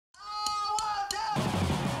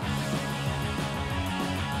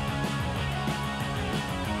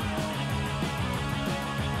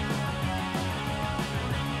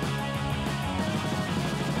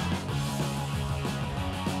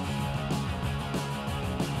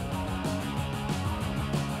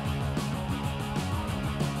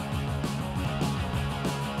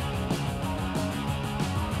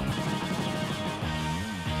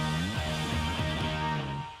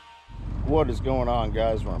What is going on,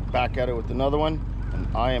 guys? We're back at it with another one, and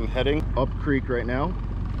I am heading up creek right now.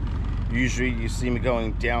 Usually you see me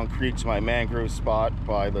going down creek to my mangrove spot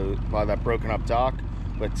by that broken up dock,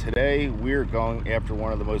 but today we're going after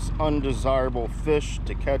one of the most undesirable fish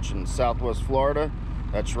to catch in Southwest Florida.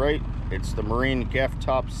 That's right, it's the marine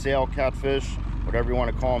Gafftop sail catfish, whatever you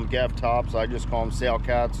want to call them, Gafftops. I just call them sail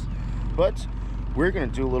cats. But we're going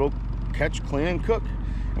to do a little catch, clean, and cook,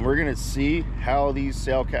 and we're going to see how these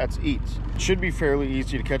sail cats eat. It should be fairly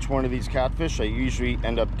easy to catch one of these catfish. I usually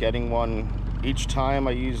end up getting one each time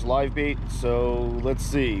I use live bait, so let's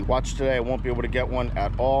see. Watch today, I won't be able to get one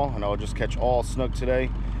at all, and I'll just catch all snook today.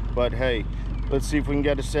 But hey, let's see if we can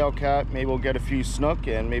get a sail cat. Maybe we'll get a few snook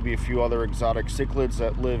and maybe a few other exotic cichlids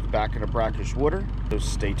that live back in the brackish water. So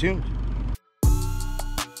stay tuned.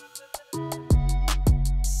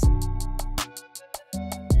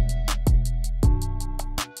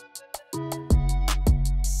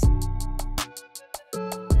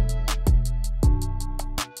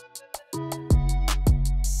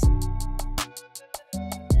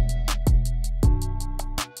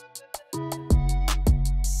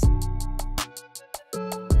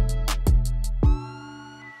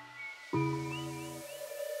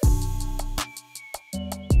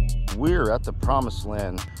 We're at the promised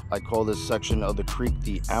land. I call this section of the creek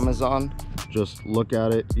the Amazon. Just look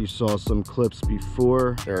at it. You saw some clips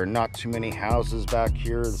before. There are not too many houses back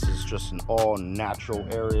here. This is just an all natural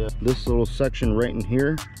area. This little section right in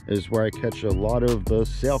here is where I catch a lot of the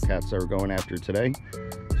sail cats that we're going after today.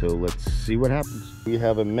 So let's see what happens. We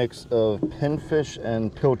have a mix of pinfish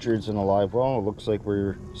and pilchards in a live well. It looks like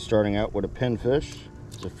we're starting out with a pinfish.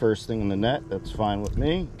 It's the first thing in the net. That's fine with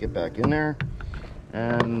me. Get back in there.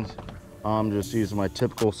 And I'm just using my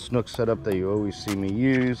typical snook setup that you always see me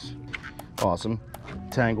use. Awesome.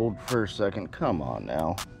 Tangled for a second. Come on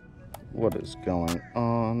now. What is going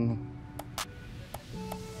on?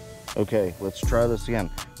 Okay, let's try this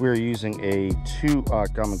again. We're using a 2-aught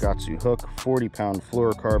Gamakatsu hook, 40-pound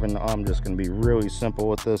fluorocarbon. I'm just going to be really simple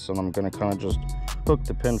with this, and I'm going to kind of just hook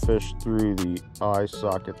the pinfish through the eye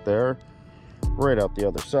socket there, right out the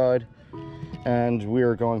other side. And we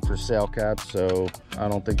are going for sail cats, so I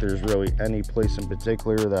don't think there's really any place in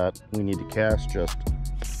particular that we need to cast. Just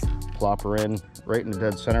plop her in right in the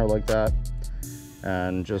dead center like that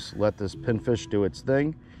and just let this pinfish do its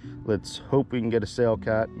thing. Let's hope we can get a sail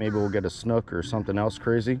cat. Maybe we'll get a snook or something else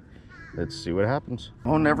crazy. Let's see what happens.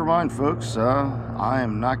 Oh, never mind, folks. I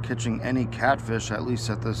am not catching any catfish, at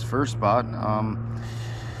least at this first spot.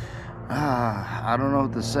 I don't know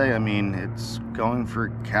what to say. I mean, it's going for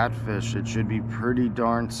catfish. It should be pretty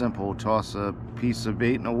darn simple. Toss a piece of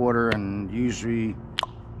bait in the water and usually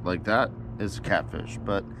like that is catfish,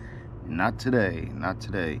 but not today, not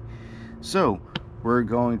today. So we're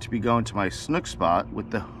going to be going to my snook spot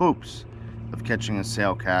with the hopes of catching a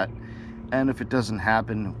sail cat, and if it doesn't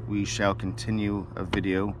happen, we shall continue a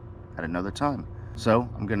video at another time. So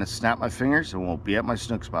I'm gonna snap my fingers and we'll be at my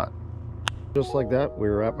snook spot. Just like that, we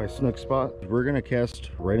were at my snook spot. We're gonna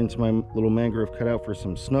cast right into my little mangrove cutout for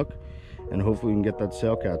some snook, and hopefully we can get that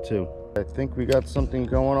sail cat too. I think we got something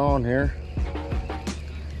going on here.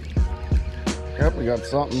 Yep, we got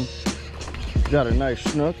something. Got a nice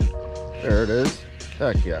snook. There it is.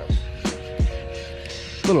 Heck yes.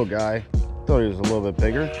 Little guy. Thought he was a little bit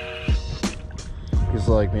bigger. He's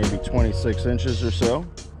like maybe 26 inches or so.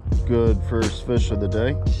 Good first fish of the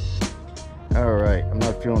day. All right, I'm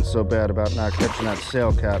not feeling so bad about not catching that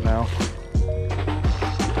sail cat now.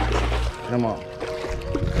 Come on.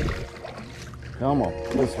 Come on,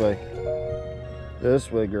 this way.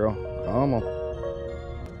 This way, girl. Come on.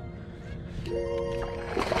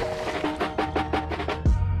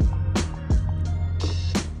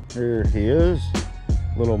 Here he is.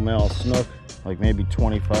 Little male snook, like maybe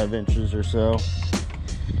 25 inches or so.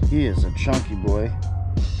 He is a chunky boy.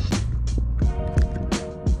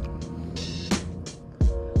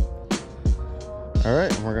 All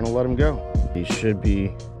right, we're gonna let him go. He should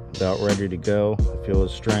be about ready to go. I feel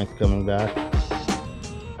his strength coming back.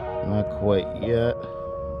 Not quite yet.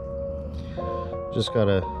 Just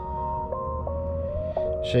gotta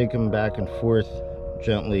shake him back and forth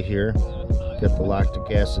gently here. Get the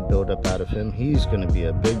lactic acid buildup out of him. He's gonna be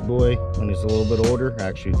a big boy when he's a little bit older.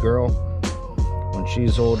 Actually, girl, when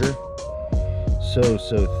she's older. So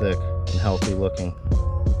thick and healthy looking.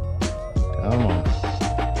 Come on.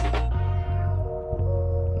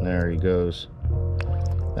 There he goes.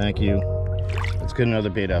 Thank you. Let's get another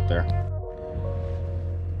bait out there.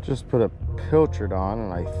 Just put a pilchard on,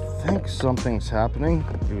 and I think something's happening.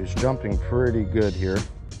 He was jumping pretty good here.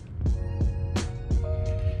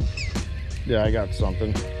 Yeah, I got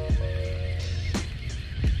something.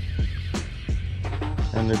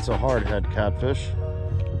 and it's a hardhead catfish.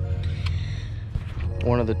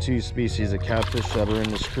 One of the two species of catfish that are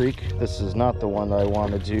in this creek. This is not the one that I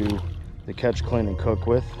want to do the catch, clean, and cook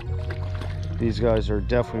with. These guys are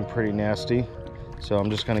definitely pretty nasty. So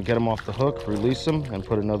I'm just gonna get them off the hook, release them, and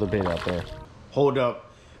put another bait out there. Hold up.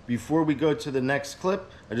 Before we go to the next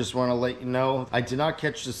clip, I just want to let you know I did not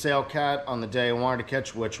catch the sail cat on the day I wanted to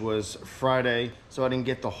catch, which was Friday, so I didn't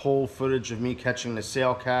get the whole footage of me catching the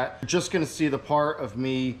sail cat. You're just going to see the part of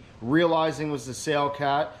me realizing it was the sail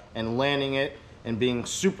cat and landing it and being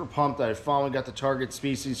super pumped that I finally got the target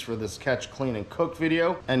species for this catch, clean, and cook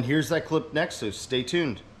video. And here's that clip next, so stay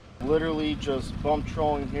tuned. Literally just bump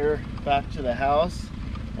trolling here back to the house,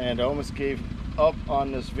 and I almost gave up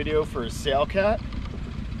on this video for a sail cat.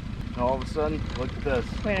 And all of a sudden, look at this.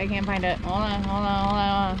 Wait, I can't find it. Hold on, hold on, hold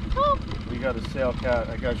on. Oh. We got a sail cat.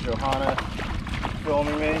 I got Johanna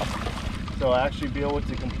filming me. So I'll actually be able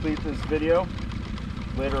to complete this video.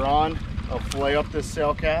 Later on, I'll fillet up this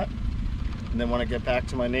sail cat. And then when I get back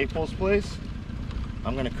to my Naples place,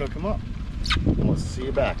 I'm gonna cook him up. And we'll see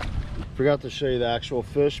you back. Forgot to show you the actual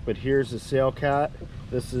fish, but here's the sail cat.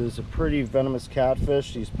 This is a pretty venomous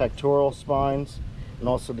catfish. These pectoral spines and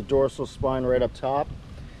also the dorsal spine right up top.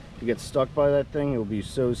 If you get stuck by that thing, you'll be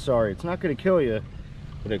so sorry. It's not going to kill you,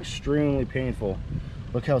 but extremely painful.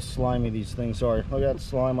 Look how slimy these things are. Look at that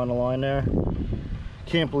slime on the line there.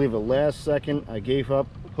 Can't believe it. Last second I gave up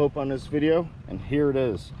hope on this video, and here it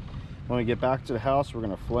is. When we get back to the house, we're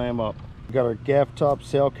going to fillet him up. We got our Gafftop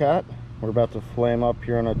sail cat. We're about to fillet him up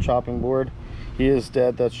here on a chopping board. He is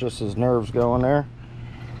dead. That's just his nerves going there.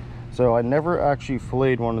 So I never actually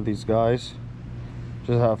filleted one of these guys.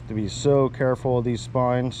 Just have to be so careful of these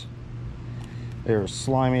spines. They're as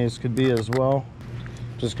slimy as could be as well.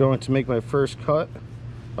 Just going to make my first cut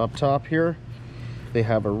up top here. They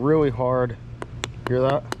have a really hard, hear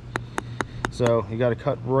that? So you got to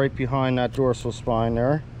cut right behind that dorsal spine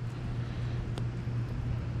there.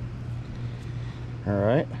 All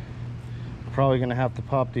right. Probably gonna have to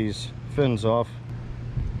pop these fins off.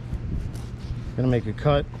 Gonna make a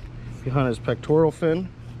cut behind his pectoral fin.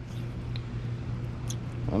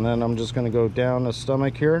 And then I'm just going to go down the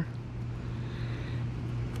stomach here.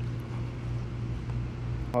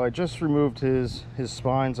 I just removed his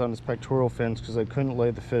spines on his pectoral fins because I couldn't lay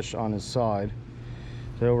the fish on his side.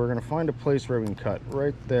 So we're going to find a place where we can cut.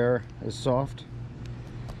 Right there is soft.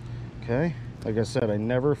 Okay, like I said, I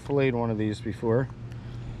never filleted one of these before.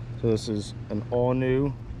 So this is an all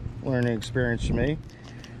new learning experience for me.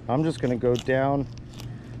 I'm just going to go down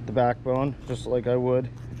the backbone just like I would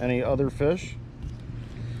any other fish.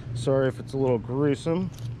 Sorry if it's a little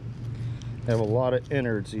gruesome. They have a lot of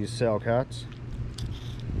innards, these sail cats.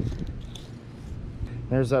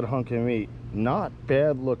 There's that hunk of meat. Not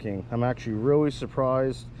bad looking. I'm actually really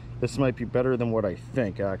surprised. This might be better than what I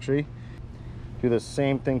think, actually. Do the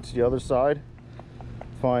same thing to the other side.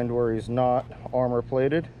 Find where he's not armor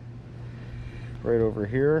plated. Right over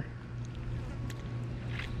here.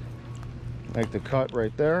 Make the cut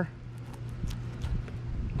right there.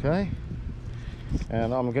 Okay.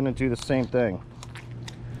 And I'm gonna do the same thing.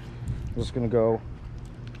 I'm just gonna go,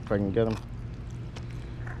 if I can get him,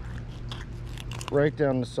 right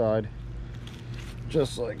down the side,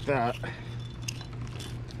 just like that.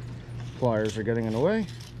 Pliers are getting in the way.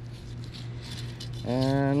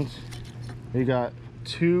 And we got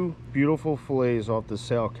two beautiful fillets off the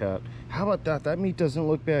sail cat. How about that? That meat doesn't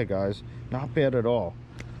look bad, guys. Not bad at all.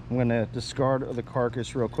 I'm gonna discard the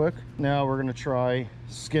carcass real quick. Now we're gonna try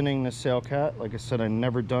skinning the sail cat. Like I said, I've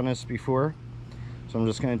never done this before. So I'm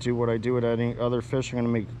just gonna do what I do with any other fish. I'm gonna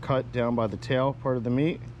make a cut down by the tail part of the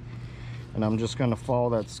meat. And I'm just gonna follow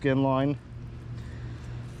that skin line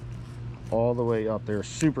all the way up there.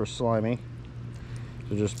 Super slimy.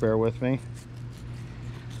 So just bear with me.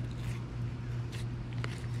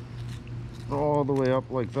 All the way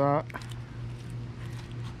up like that.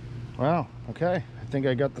 Wow, okay. I think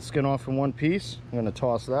I got the skin off in one piece. I'm gonna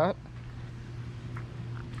toss that.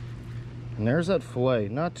 And there's that fillet.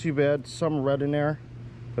 Not too bad. Some red in there,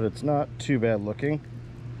 but it's not too bad looking.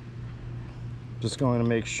 Just going to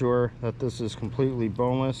make sure that this is completely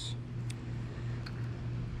boneless.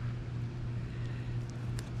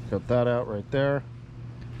 Cut that out right there.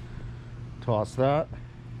 Toss that.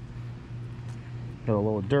 Got a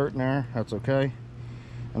little dirt in there. That's okay.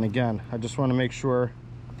 And again, I just want to make sure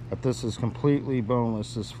that this is completely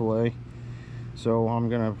boneless, this fillet. So I'm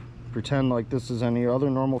gonna pretend like this is any other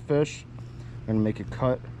normal fish. I'm gonna make a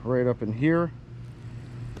cut right up in here,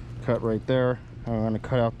 cut right there. I'm gonna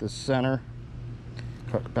cut out this center,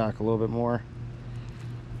 cut back a little bit more,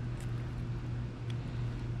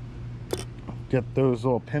 get those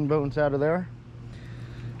little pin bones out of there.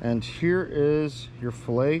 And here is your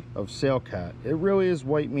fillet of sailcat. It really is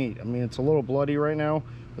white meat. I mean, it's a little bloody right now,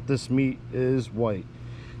 but this meat is white.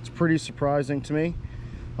 It's pretty surprising to me.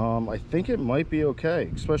 I think it might be okay,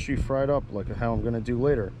 especially fried up like how I'm gonna do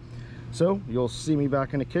later. So you'll see me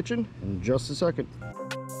back in the kitchen in just a second.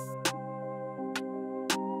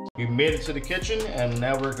 We made it to the kitchen, and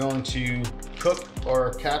now we're going to cook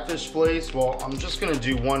our catfish fillets. Well, I'm just gonna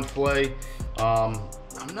do one fillet.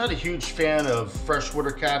 I'm not a huge fan of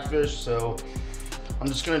freshwater catfish, so I'm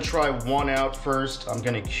just gonna try one out first. I'm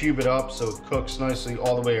gonna cube it up so it cooks nicely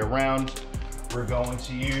all the way around. We're going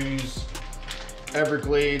to use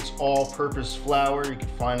Everglades all-purpose flour. You can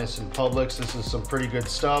find this in Publix. This is some pretty good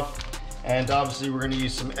stuff. And obviously we're going to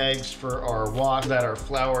use some eggs for our wok, that our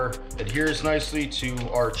flour adheres nicely to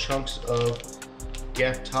our chunks of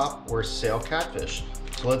Gafftop or sail catfish.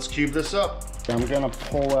 So let's cube this up. I'm going to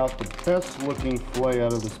pull out the best looking fillet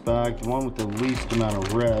out of this bag, the one with the least amount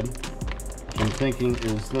of red. I'm thinking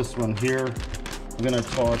is this one here. I'm going to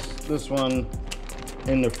toss this one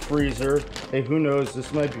in the freezer. Hey, who knows?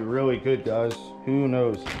 This might be really good, guys. Who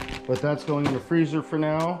knows? But that's going in the freezer for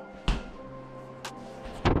now.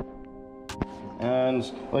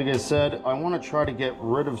 And like I said, I want to try to get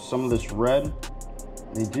rid of some of this red.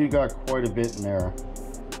 They do got quite a bit in there.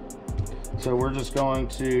 So we're just going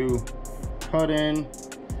to cut in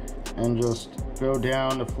and just go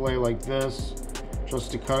down the fillet like this,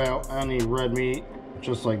 just to cut out any red meat,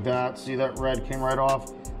 just like that. See, that red came right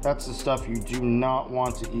off. That's the stuff you do not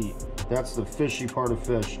want to eat. That's the fishy part of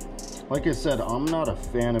fish. Like I said, I'm not a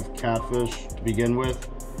fan of catfish to begin with.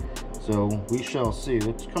 So we shall see.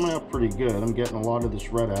 It's coming out pretty good. I'm getting a lot of this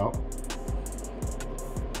red out.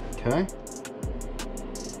 Okay.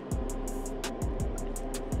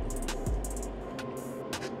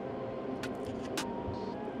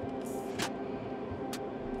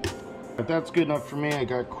 But that's good enough for me. I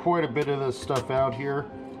got quite a bit of this stuff out here.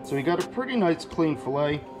 So we got a pretty nice clean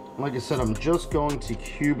fillet. Like I said, I'm just going to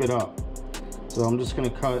cube it up. So I'm just going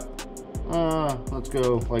to cut, let's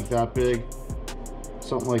go like that big.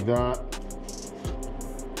 Something like that.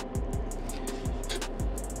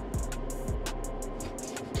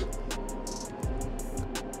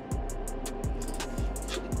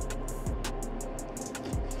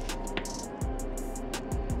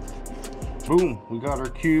 Boom, we got our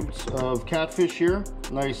cubes of catfish here.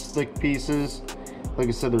 Nice thick pieces. Like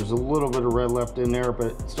I said, there's a little bit of red left in there, but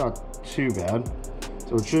it's not too bad.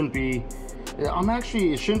 So it shouldn't be,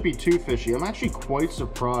 it shouldn't be too fishy. I'm actually quite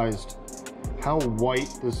surprised how white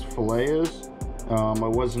this fillet is. I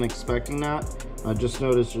wasn't expecting that. I just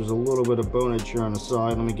noticed there's a little bit of bonage here on the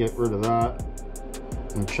side. Let me get rid of that.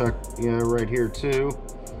 And check, yeah, right here too.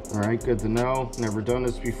 All right, good to know. Never done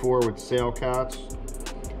this before with sail cats.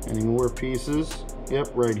 Any more pieces? Yep,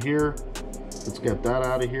 right here. Let's get that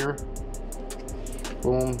out of here.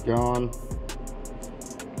 Boom, gone.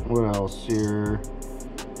 What else here?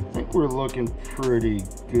 I think we're looking pretty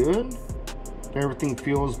good. Everything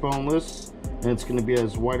feels boneless. And it's going to be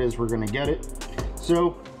as white as we're going to get it.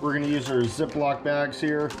 So we're going to use our Ziploc bags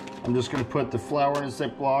here. I'm just going to put the flour in a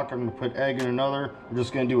Ziploc. I'm going to put egg in another. We're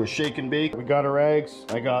just going to do a shake and bake. We got our eggs.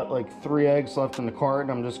 I got like 3 eggs left in the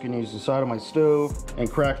carton. I'm just going to use the side of my stove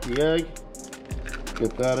and crack the egg.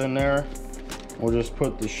 Get that in there. We'll just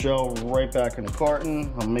put the shell right back in the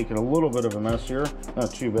carton. I'm making a little bit of a mess here.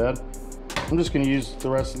 Not too bad. I'm just going to use the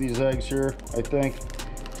rest of these eggs here. I think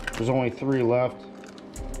there's only 3 left.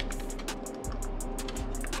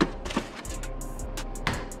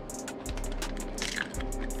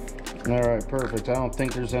 All right, perfect. I don't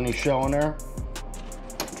think there's any shell in there.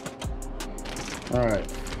 All right,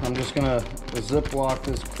 I'm just gonna Ziploc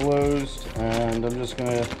this closed, and I'm just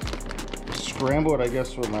gonna scramble it, I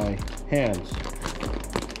guess, with my hands.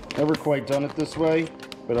 Never quite done it this way,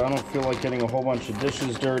 but I don't feel like getting a whole bunch of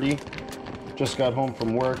dishes dirty. Just got home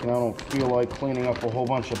from work, and I don't feel like cleaning up a whole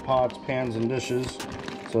bunch of pots, pans, and dishes.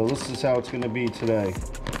 So this is how it's gonna be today,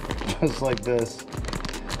 just like this.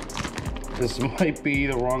 This might be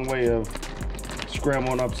the wrong way of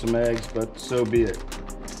scrambling up some eggs, but so be it.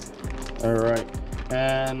 All right,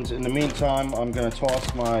 and in the meantime, I'm gonna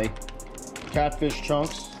toss my catfish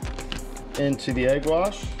chunks into the egg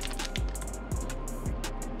wash.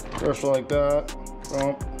 Just like that.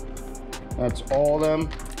 Boom. That's all of them.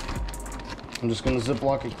 I'm just gonna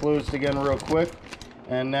Ziploc it closed again real quick.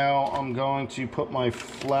 And now I'm going to put my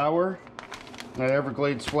flour, my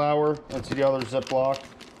Everglades flour, into the other Ziploc.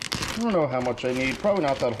 I don't know how much I need. Probably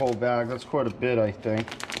not that whole bag. That's quite a bit, I think.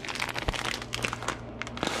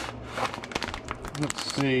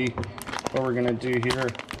 Let's see what we're gonna do here.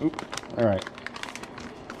 Oop. All right.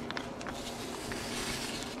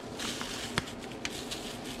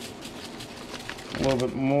 A little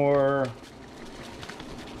bit more.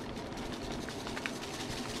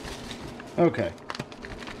 Okay,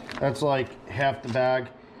 that's like half the bag.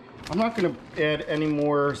 I'm not going to add any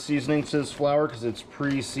more seasoning to this flour because it's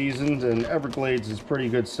pre-seasoned, and Everglades is pretty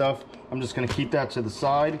good stuff. I'm just going to keep that to the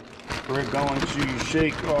side. We're going to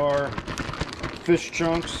shake our fish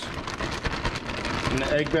chunks in the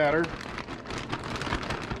egg batter.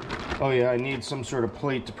 Oh yeah, I need some sort of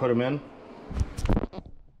plate to put them in.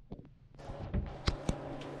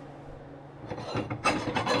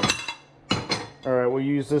 Alright, we'll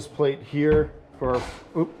use this plate here for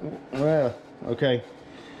our... okay.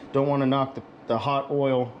 Don't want to knock the hot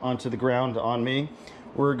oil onto the ground on me.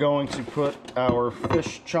 We're going to put our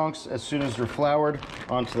fish chunks, as soon as they're floured,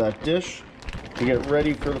 onto that dish to get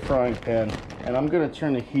ready for the frying pan. And I'm going to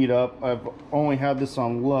turn the heat up. I've only had this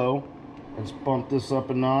on low. Let's bump this up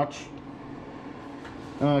a notch.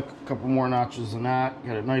 A couple more notches than that.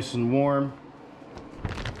 Get it nice and warm.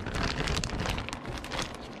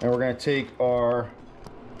 And we're going to take our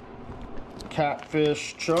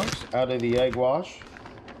catfish chunks out of the egg wash.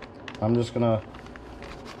 I'm just going to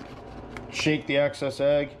shake the excess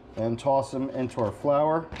egg and toss them into our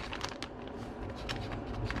flour.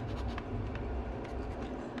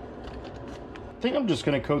 I think I'm just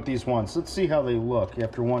going to coat these once. Let's see how they look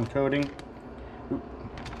after one coating.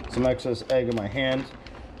 Some excess egg in my hand.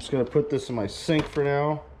 Just going to put this in my sink for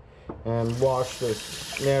now and wash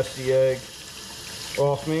this nasty egg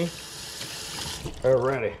off me.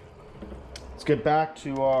 Alrighty. Let's get back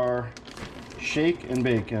to our shake and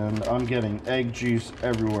bake, and I'm getting egg juice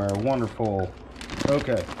everywhere. Wonderful.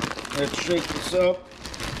 Okay, let's shake this up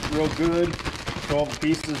real good so all the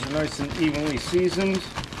pieces are nice and evenly seasoned.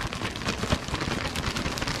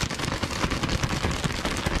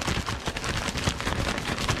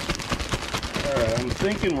 Alright, I'm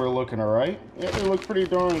thinking we're looking alright. Yeah, they look pretty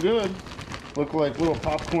darn good. Look like little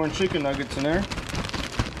popcorn chicken nuggets in there.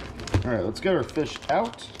 Alright, let's get our fish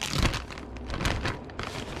out.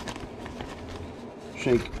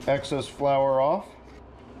 Shake excess flour off.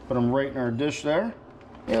 Put them right in our dish there.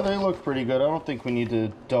 Yeah, they look pretty good. I don't think we need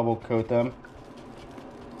to double coat them.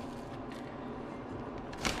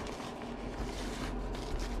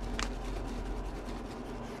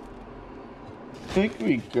 I think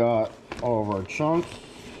we got all of our chunks.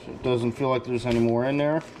 It doesn't feel like there's any more in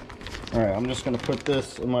there. Alright, I'm just going to put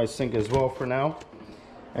this in my sink as well for now.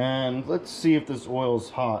 And let's see if this oil is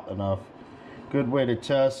hot enough. Good way to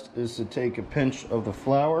test is to take a pinch of the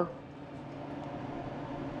flour.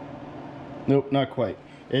 Nope, not quite.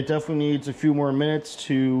 It definitely needs a few more minutes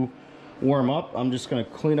to warm up. I'm just going to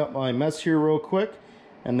clean up my mess here real quick,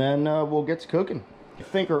 and then we'll get to cooking. I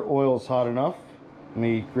think our oil is hot enough. Let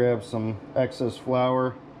me grab some excess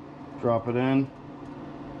flour, drop it in.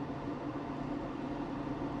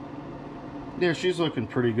 Yeah, she's looking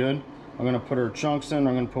pretty good. I'm going to put her chunks in.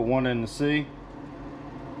 I'm going to put one in to see.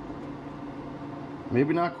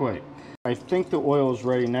 Maybe not quite. I think the oil is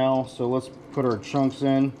ready now, so let's put our chunks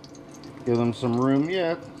in. Give them some room.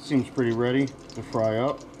 Yeah, it seems pretty ready to fry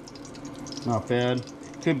up. Not bad.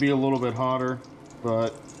 Could be a little bit hotter,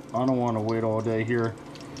 but I don't want to wait all day here.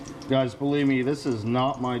 Guys, believe me, this is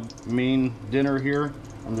not my main dinner here.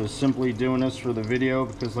 I'm just simply doing this for the video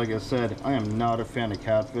because, like I said, I am not a fan of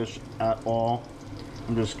catfish at all.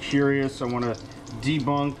 I'm just curious. I want to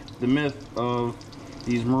debunk the myth of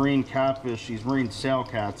these marine catfish, these marine sail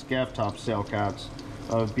cats, Gafftop sail cats,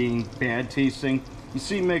 of being bad tasting. You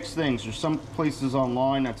see mixed things. There's some places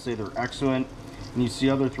online that say they're excellent, and you see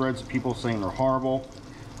other threads of people saying they're horrible.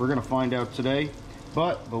 We're gonna find out today.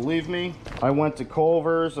 But believe me, I went to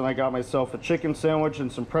Culver's and I got myself a chicken sandwich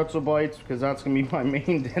and some pretzel bites because that's gonna be my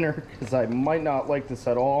main dinner, because I might not like this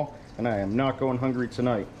at all, and I am not going hungry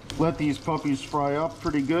tonight. Let these puppies fry up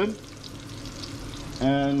pretty good.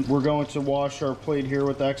 And we're going to wash our plate here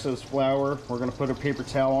with excess flour. We're going to put a paper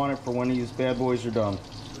towel on it for when these bad boys are done.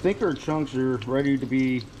 I think our chunks are ready to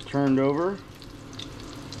be turned over.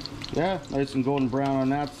 Yeah, nice and golden brown on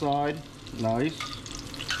that side. Nice.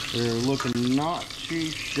 They're looking not too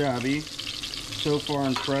shabby. So far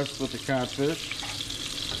impressed with the catfish.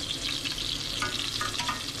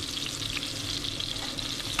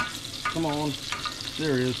 Come on.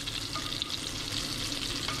 There he is.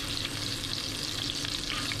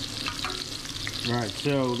 Alright,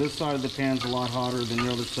 so this side of the pan's a lot hotter than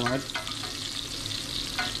the other side.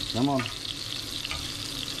 Come on.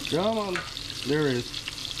 Come on. There it is.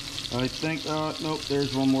 I think, nope,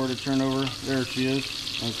 there's one more to turn over. There she is.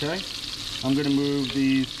 Okay. I'm going to move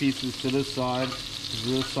these pieces to this side, because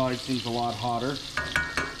this side seems a lot hotter.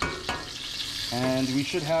 And we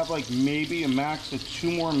should have like maybe a max of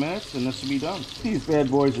 2 more minutes and this will be done. These bad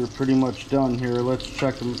boys are pretty much done here. Let's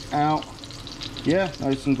check them out. Yeah,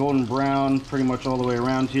 nice and golden brown pretty much all the way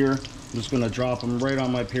around here. I'm just gonna drop them right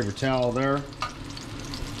on my paper towel there.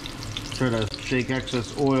 Try to shake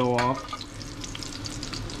excess oil off.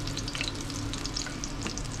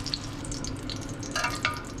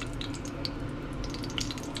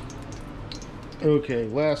 Okay,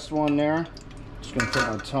 last one there. Just gonna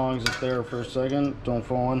put my tongs up there for a second. Don't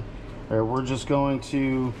fall in. All right, we're just going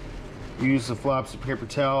to use the flaps of paper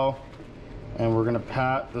towel and we're gonna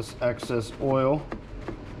pat this excess oil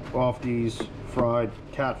off these fried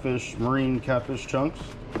catfish, marine catfish chunks.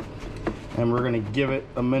 And we're gonna give it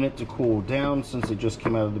a minute to cool down since it just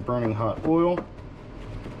came out of the burning hot oil.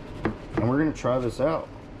 And we're gonna try this out.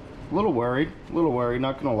 A little worried,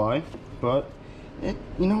 not gonna lie, but it,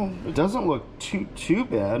 you know, it doesn't look too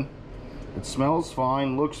bad. It smells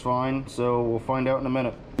fine, looks fine, so we'll find out in a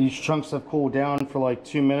minute. These chunks have cooled down for like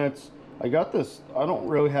 2 minutes. I got this, I don't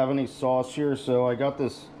really have any sauce here, so I got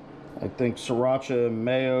this, I think, sriracha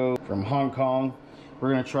mayo from Hong Kong.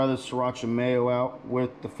 We're gonna try this sriracha mayo out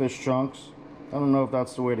with the fish chunks. I don't know if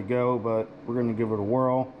that's the way to go, but we're gonna give it a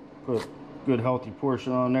whirl. Put a good healthy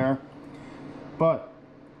portion on there. But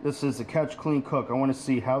this is a catch, clean, cook. I wanna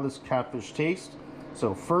see how this catfish tastes.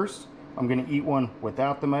 So first, I'm gonna eat one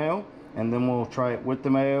without the mayo, and then we'll try it with the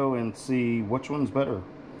mayo and see which one's better.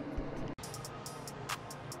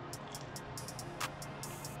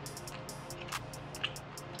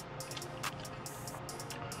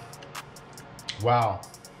 Wow.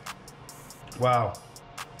 Wow.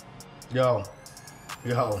 Yo,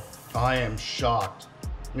 I am shocked.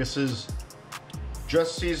 This is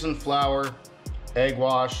just seasoned flour, egg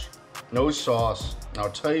wash, no sauce. I'll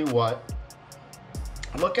tell you what,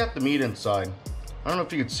 look at the meat inside. I don't know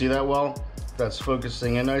if you can see that well, if that's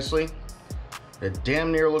focusing in nicely. It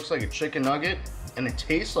damn near looks like a chicken nugget, and it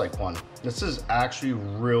tastes like one. This is actually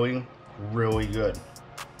really, really good.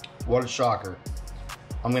 What a shocker.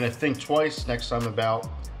 I'm gonna think twice next time about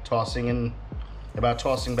tossing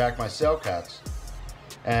back my sail cats.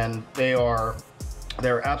 And they're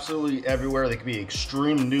absolutely everywhere. They can be an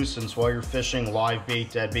extreme nuisance while you're fishing, live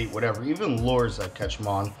bait, dead bait, whatever. Even lures that catch them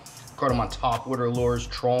on. Caught them on top water lures,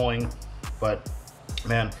 trolling. But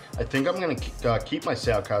man, I think I'm gonna keep my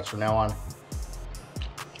sail cats from now on.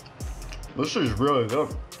 This is really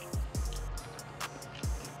good.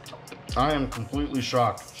 I am completely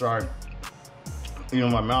shocked. Sorry. You know,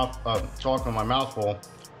 my mouth, talking with my mouth full.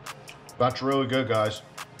 That's really good, guys.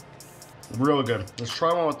 Really good. Let's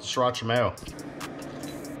try one with the sriracha mayo.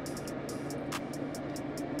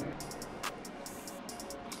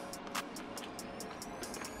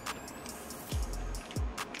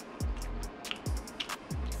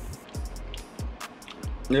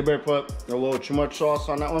 Anybody put a little too much sauce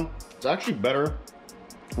on that one? It's actually better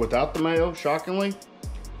without the mayo, shockingly.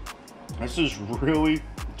 This is really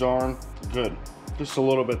darn good. Just a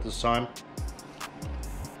little bit this time.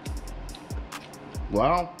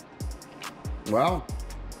 Wow. Wow.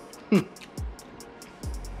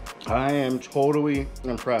 I am totally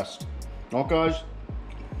impressed. Well, guys,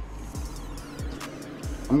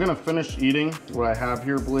 I'm gonna finish eating what I have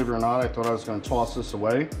here. Believe it or not, I thought I was gonna toss this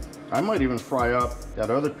away. I might even fry up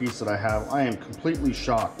that other piece that I have. I am completely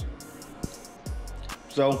shocked.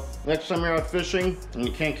 So next time you're out fishing and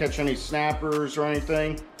you can't catch any snappers or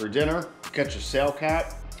anything for dinner, catch a sail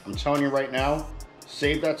cat. I'm telling you right now,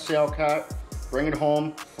 save that sail cat, bring it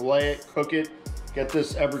home, fillet it, cook it, get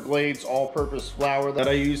this Everglades all-purpose flour that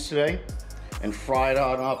I used today, and fry it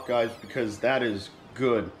on up, guys, because that is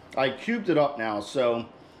good. I cubed it up now, so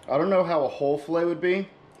I don't know how a whole fillet would be.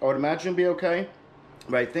 I would imagine it'd be okay,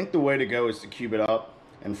 but I think the way to go is to cube it up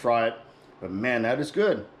and fry it. But man, that is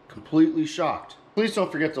good. Completely shocked. Please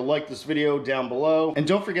don't forget to like this video down below, and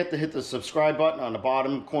don't forget to hit the subscribe button on the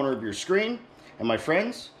bottom corner of your screen. And my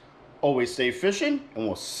friends, always stay fishing, and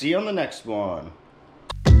we'll see you on the next one.